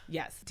hard.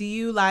 Yes. Do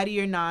you lie to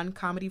your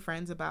non-comedy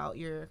friends about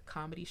your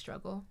comedy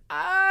struggle?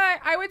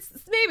 I would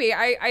maybe.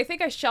 I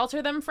think I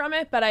shelter them from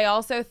it, but I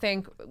also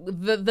think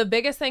the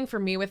biggest thing for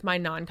me with my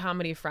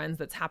non-comedy friends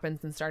that's happened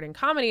since starting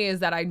comedy is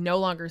that I no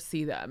longer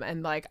see them,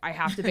 and like I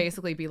have to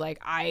basically be like,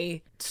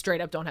 I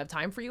straight up don't have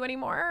time for you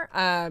anymore.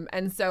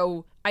 And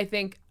so I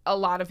think a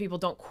lot of people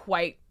don't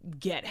quite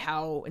get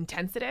how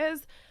intense it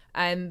is.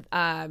 And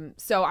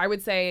so I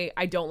would say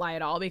I don't lie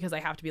at all, because I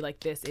have to be like,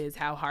 this is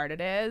how hard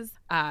it is.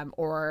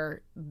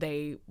 Or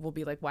they will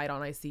be like, why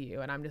don't I see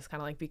you? And I'm just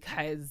kind of like,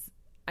 because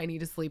I need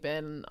to sleep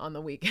in on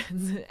the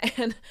weekends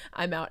and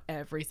I'm out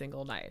every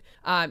single night.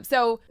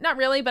 So not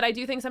really, but I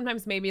do think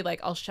sometimes maybe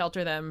like I'll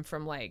shelter them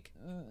from like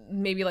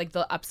maybe like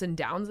the ups and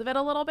downs of it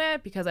a little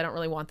bit, because I don't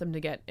really want them to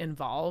get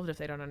involved if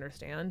they don't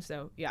understand.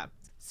 So yeah.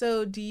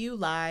 So do you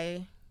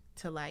lie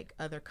to like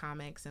other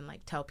comics and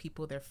like tell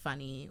people they're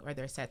funny or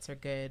their sets are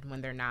good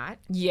when they're not?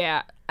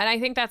 Yeah. And I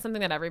think that's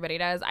something that everybody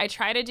does. I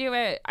try to do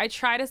it. I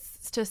try to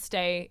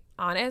stay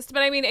honest,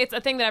 but I mean, it's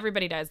a thing that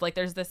everybody does. Like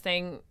there's this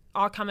thing,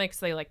 all comics,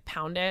 they like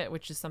pound it,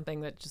 which is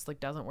something that just like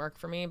doesn't work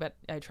for me, but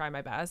I try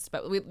my best.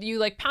 But you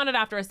like pound it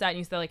after a set and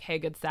you say like, hey,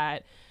 good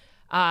set.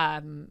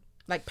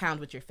 Like pound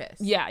with your fist.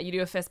 Yeah. You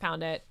do a fist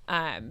pound it.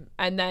 And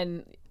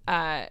then,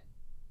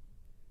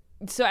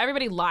 so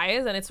everybody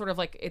lies, and it's sort of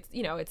like, it's,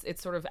 you know,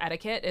 it's sort of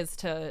etiquette is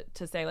to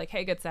say like,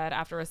 hey, good set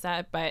after a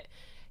set. But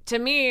to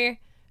me,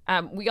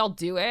 we all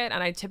do it,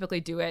 and I typically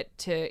do it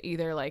to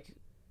either like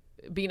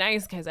be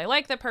nice because I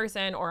like the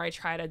person, or I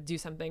try to do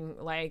something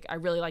like, I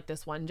really like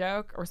this one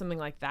joke or something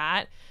like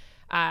that.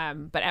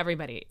 But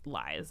everybody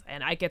lies,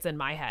 and it gets in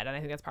my head, and I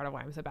think that's part of why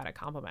I'm so bad at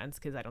compliments,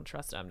 because I don't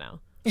trust them now.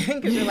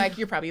 Because you're like,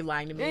 you're probably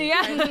lying to me.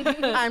 Yeah.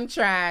 I'm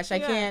trash. I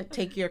can't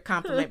take your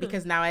compliment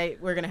because now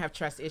we're going to have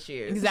trust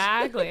issues.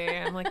 Exactly.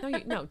 I'm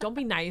like, no, don't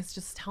be nice.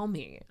 Just tell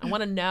me. I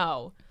want to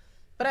know.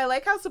 But I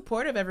like how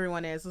supportive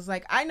everyone is. It's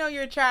like, I know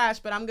you're trash,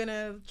 but I'm going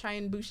to try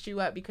and boost you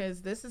up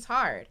because this is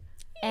hard.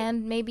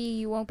 And maybe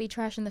you won't be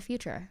trash in the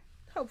future.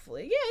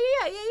 Hopefully.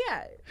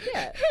 Yeah.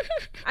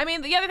 I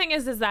mean, the other thing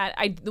is that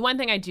the one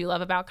thing I do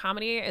love about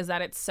comedy is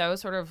that it's so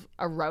sort of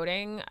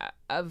eroding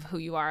of who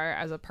you are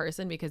as a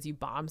person, because you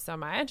bomb so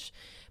much.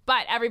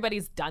 But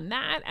everybody's done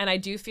that. And I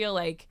do feel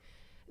like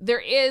there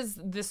is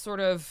this sort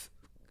of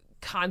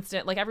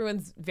constant, like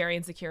everyone's very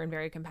insecure and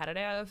very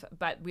competitive,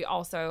 but we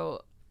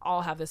also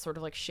all have this sort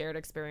of like shared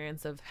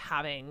experience of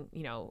having,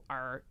 you know,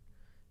 our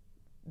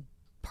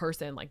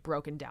person like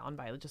broken down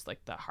by just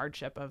like the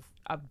hardship of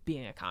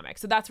being a comic.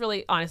 So that's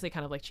really honestly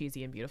kind of like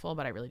cheesy and beautiful,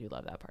 but I really do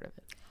love that part of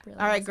it. Really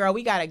All right, girl,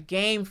 we got a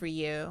game for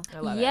you. I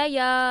love it.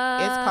 Yeah.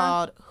 It's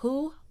called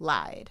Who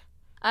Lied?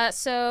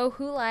 So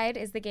Who Lied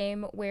is the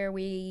game where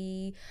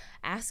we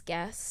ask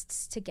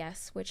guests to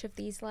guess which of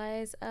these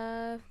lies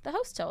the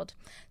host told.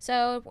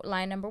 So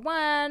lie number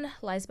 1,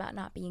 lies about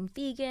not being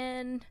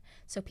vegan,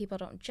 so people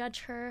don't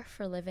judge her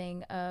for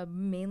living a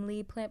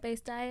mainly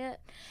plant-based diet.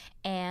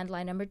 And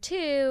lie number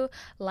 2,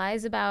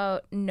 lies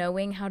about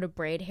knowing how to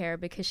braid hair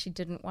because she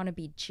didn't want to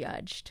be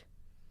judged.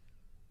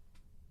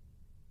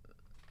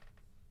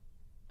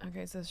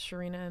 Okay, so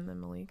Sharina and then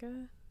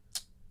Malika.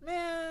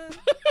 Man.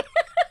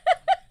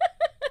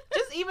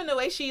 Just even the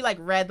way she like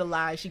read the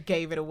lie, she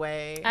gave it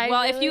away.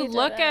 Well, if you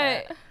look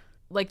at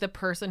like the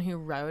person who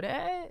wrote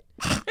it,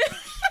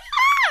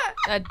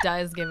 that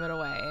does give it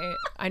away.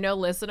 I know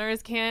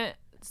listeners can't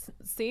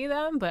see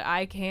them, but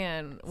I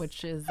can,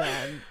 which is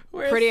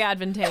pretty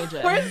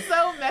advantageous. We're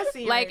so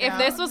messy. Like right if now.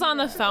 this was on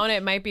the phone,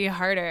 it might be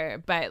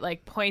harder, but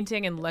like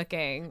pointing and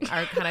looking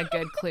are kind of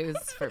good clues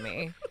for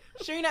me.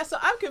 Sharina, so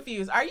I'm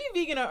confused. Are you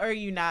vegan or are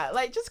you not?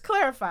 Like, just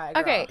clarify,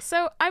 girl. Okay,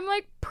 so I'm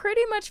like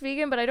pretty much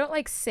vegan, but I don't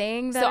like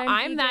saying that So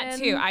I'm vegan. that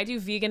too. I do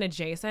vegan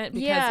adjacent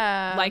because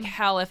Yeah. like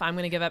hell if I'm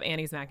going to give up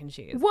Annie's mac and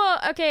cheese. Well,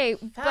 okay,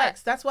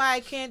 Facts. That's why I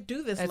can't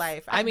do this It's-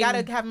 life. I I mean-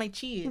 gotta have my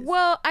cheese.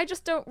 well, I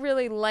just don't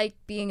really like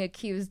being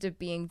accused of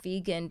being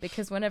vegan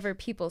because whenever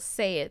people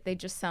say it, they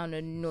just sound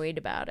annoyed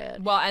about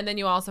it. Well, and then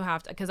you also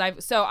have to because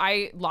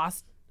I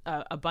lost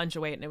a bunch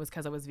of weight and it was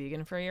because I was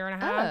vegan for a year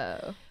and a half.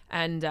 Oh.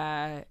 And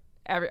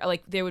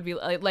they would be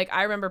like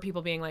I remember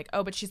people being like,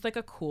 oh, but she's like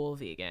a cool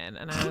vegan,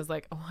 and I was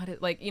like, what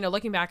is, like,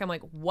 looking back I'm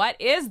like, what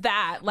is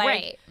that, like,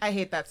 Right. I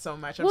hate that so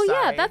much. I'm Well,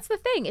 sorry. yeah, that's the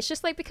thing. It's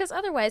just like, because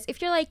otherwise,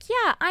 if you're like,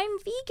 yeah, I'm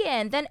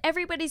vegan, then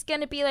everybody's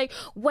going to be like,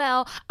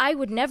 well, I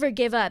would never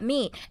give up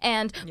meat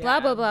and blah, Yeah.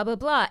 blah, blah, blah,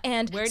 blah.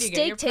 And Where do you get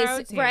steak your tastes,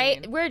 protein?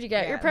 right? Where'd you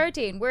get your Yeah.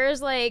 protein?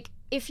 Whereas, like,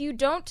 if you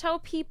don't tell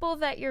people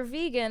that you're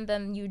vegan,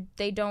 then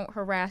they don't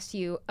harass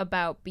you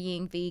about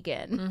being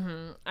vegan.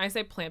 Mm-hmm. I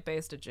say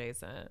plant-based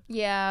adjacent.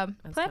 Yeah,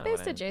 That's plant-based kinda what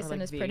I- or, adjacent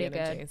like, is pretty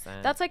vegan good.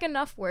 adjacent. That's like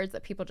enough words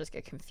that people just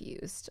get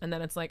confused. And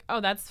then it's like,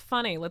 oh, that's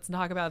funny, let's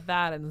talk about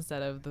that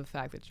instead of the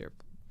fact that you're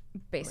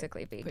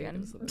Basically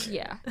vegan. potatoes.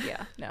 Yeah,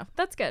 no,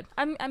 that's good.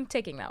 I'm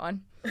taking that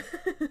one.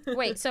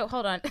 Wait, so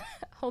hold on,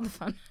 hold the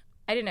phone.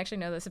 I didn't actually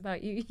know this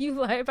about you. You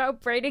lie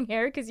about braiding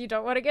hair because you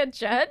don't want to get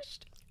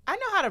judged. I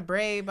know how to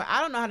braid, but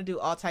I don't know how to do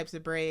all types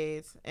of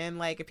braids. And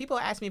like, if people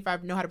ask me if I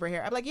know how to braid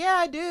hair, I'm like, yeah,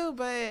 I do,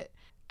 but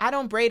I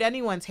don't braid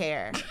anyone's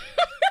hair.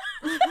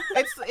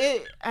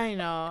 I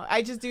know.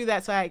 I just do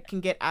that so I can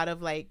get out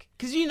of like,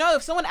 because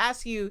if someone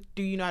asks you,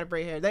 do you know how to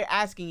braid hair? They're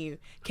asking you,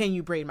 can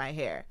you braid my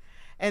hair?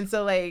 And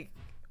so like,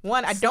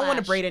 one, I don't want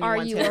to braid Are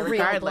anyone's you hair a real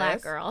regardless.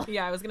 black girl?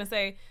 Yeah, I was gonna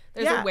say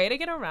there's Yeah. a way to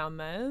get around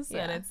this,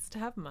 and Yeah. it's to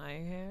have my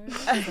hair.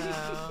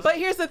 So. But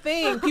here's the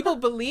thing, people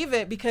believe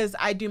it because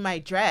I do my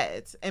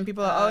dreads, and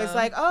people are always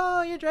like,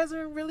 oh, your dreads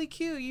are really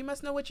cute, you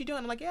must know what you're doing.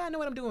 I'm like, yeah, I know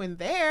what I'm doing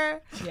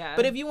there. Yeah.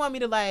 But if you want me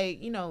to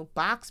like,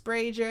 box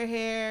braid your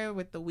hair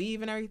with the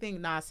weave and everything,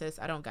 nah, sis,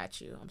 I don't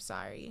got you. I'm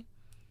sorry.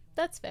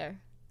 That's fair.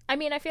 I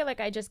mean, I feel like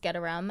I just get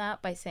around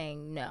that by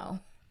saying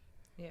no.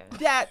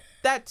 yeah.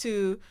 That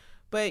too.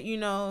 But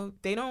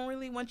they don't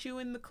really want you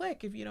in the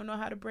clique if you don't know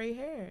how to braid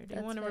hair. They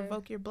That's want to fair.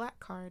 revoke your black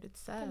card. It's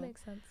sad. That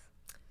makes sense.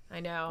 I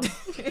know.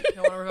 I don't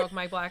want to revoke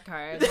my black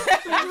card. Is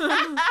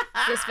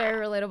this very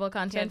relatable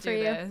content Can't for do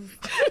you? this.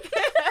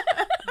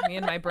 Me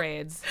and my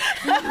braids.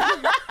 Emily.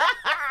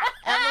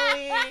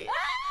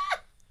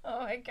 Oh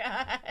my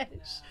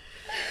gosh.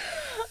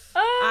 I,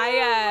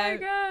 Oh my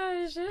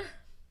gosh.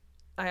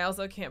 I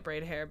also can't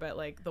braid hair, but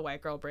like the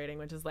white girl braiding,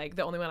 which is like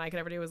the only one I could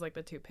ever do was like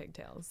the two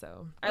pigtails.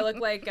 So I look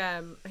like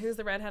who's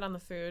the redhead on the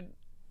food?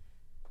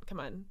 Come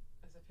on.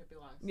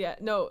 Yeah,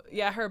 no,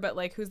 yeah, her, but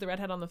like who's the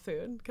redhead on the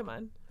food? Come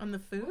on. On the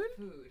food?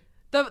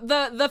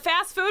 The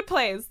fast food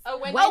place. Oh,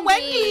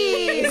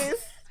 Wendy's.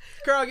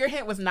 Girl, your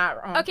hint was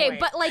not wrong. Okay,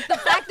 but like the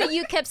fact that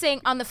you kept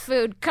saying on the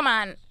food, come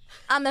on,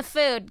 on the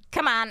food,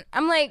 come on.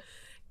 I'm like,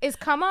 is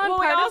come on Well,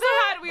 part of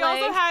it? we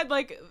also had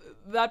like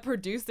that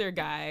producer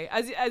guy.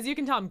 As you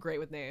can tell, I'm great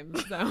with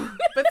names. So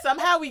But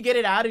somehow we get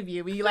it out of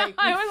you. We like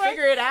I was like,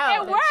 figure it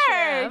out. it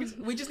worked.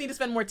 We just need to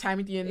spend more time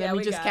with you, and then Yeah,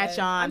 we just got catch it.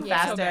 on I'm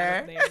Yeah. so bad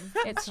faster. with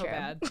names. It's so true.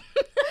 bad.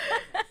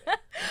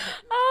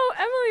 Oh,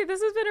 Emily,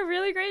 this has been a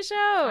really great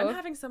show. I'm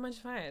having so much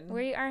fun.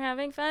 We are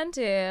having fun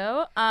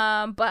too.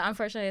 But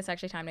unfortunately, it's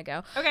actually time to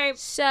go. Okay.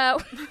 So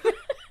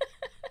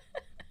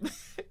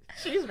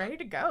She's ready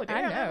to go. I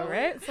Damn. know,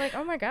 right? It's like,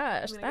 oh my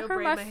gosh, I'm that gonna go hurt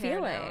braid my my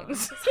hair now.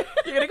 feelings.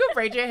 You're gonna go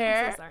braid your I'm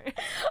hair. so sorry.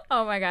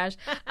 Oh my gosh.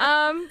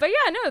 But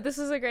yeah, no, this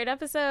was a great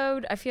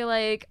episode. I feel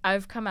like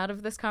I've come out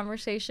of this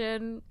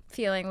conversation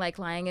feeling like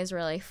lying is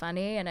really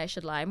funny and I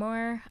should lie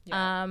more.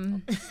 Yeah.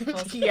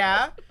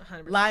 Yeah.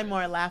 100%. Lie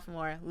more, laugh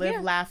more, live,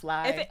 Yeah. laugh,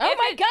 lie. If it- Oh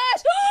my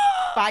gosh!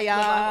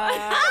 Fire.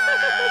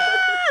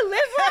 Live,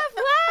 laugh,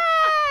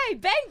 lie!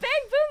 Bang,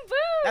 bang, boom, boom!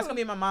 That's gonna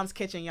be my mom's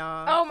kitchen,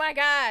 y'all. Oh my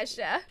gosh.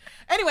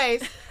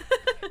 Anyways,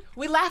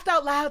 we laughed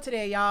out loud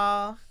today,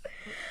 y'all.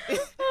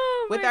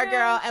 Oh With my our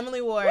girl gosh.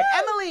 Emily Ward.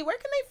 Emily, where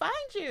can they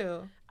find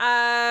you?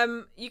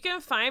 You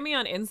can find me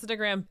on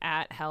Instagram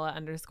at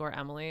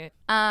Hella_Emily.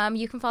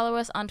 You can follow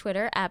us on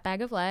Twitter at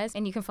Bag of Lies,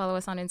 and you can follow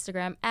us on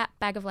Instagram at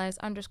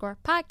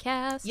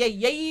BagofLies_podcast. Yeah,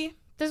 yeah.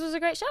 This was a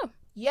great show.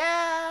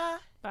 Yeah.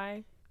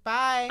 Bye.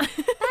 Bye. Bye.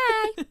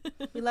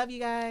 We love you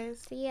guys.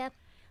 See ya.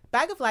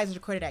 Bag of Lies is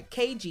recorded at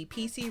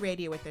KGPC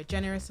Radio with their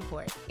generous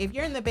support. If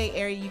you're in the Bay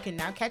Area, you can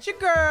now catch your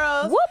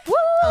girls Whoop whoop.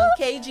 on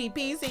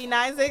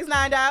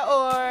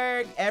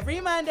KGPC969.org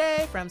every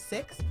Monday from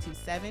 6 to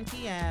 7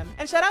 p.m.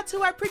 And shout out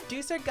to our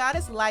producer,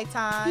 Goddess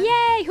Lighton.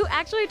 Yay! Who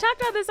actually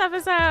talked on this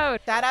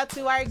episode? Shout out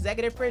to our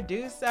executive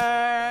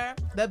producer,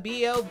 the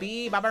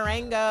B.O.B.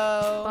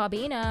 Babarango,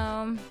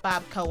 Bobino.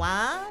 Bob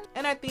Kawan.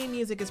 And our theme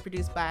music is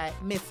produced by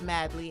Miss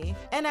Madly.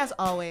 And as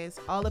always,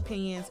 all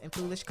opinions and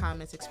foolish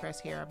comments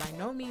expressed here are by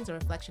no means a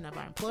reflection of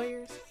our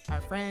employers, our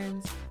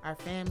friends, our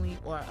family,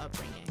 or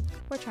upbringing.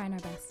 We're trying our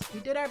best. We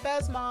did our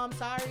best, Mom.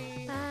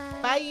 Sorry.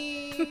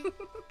 Bye.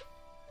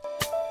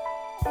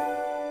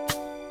 Bye.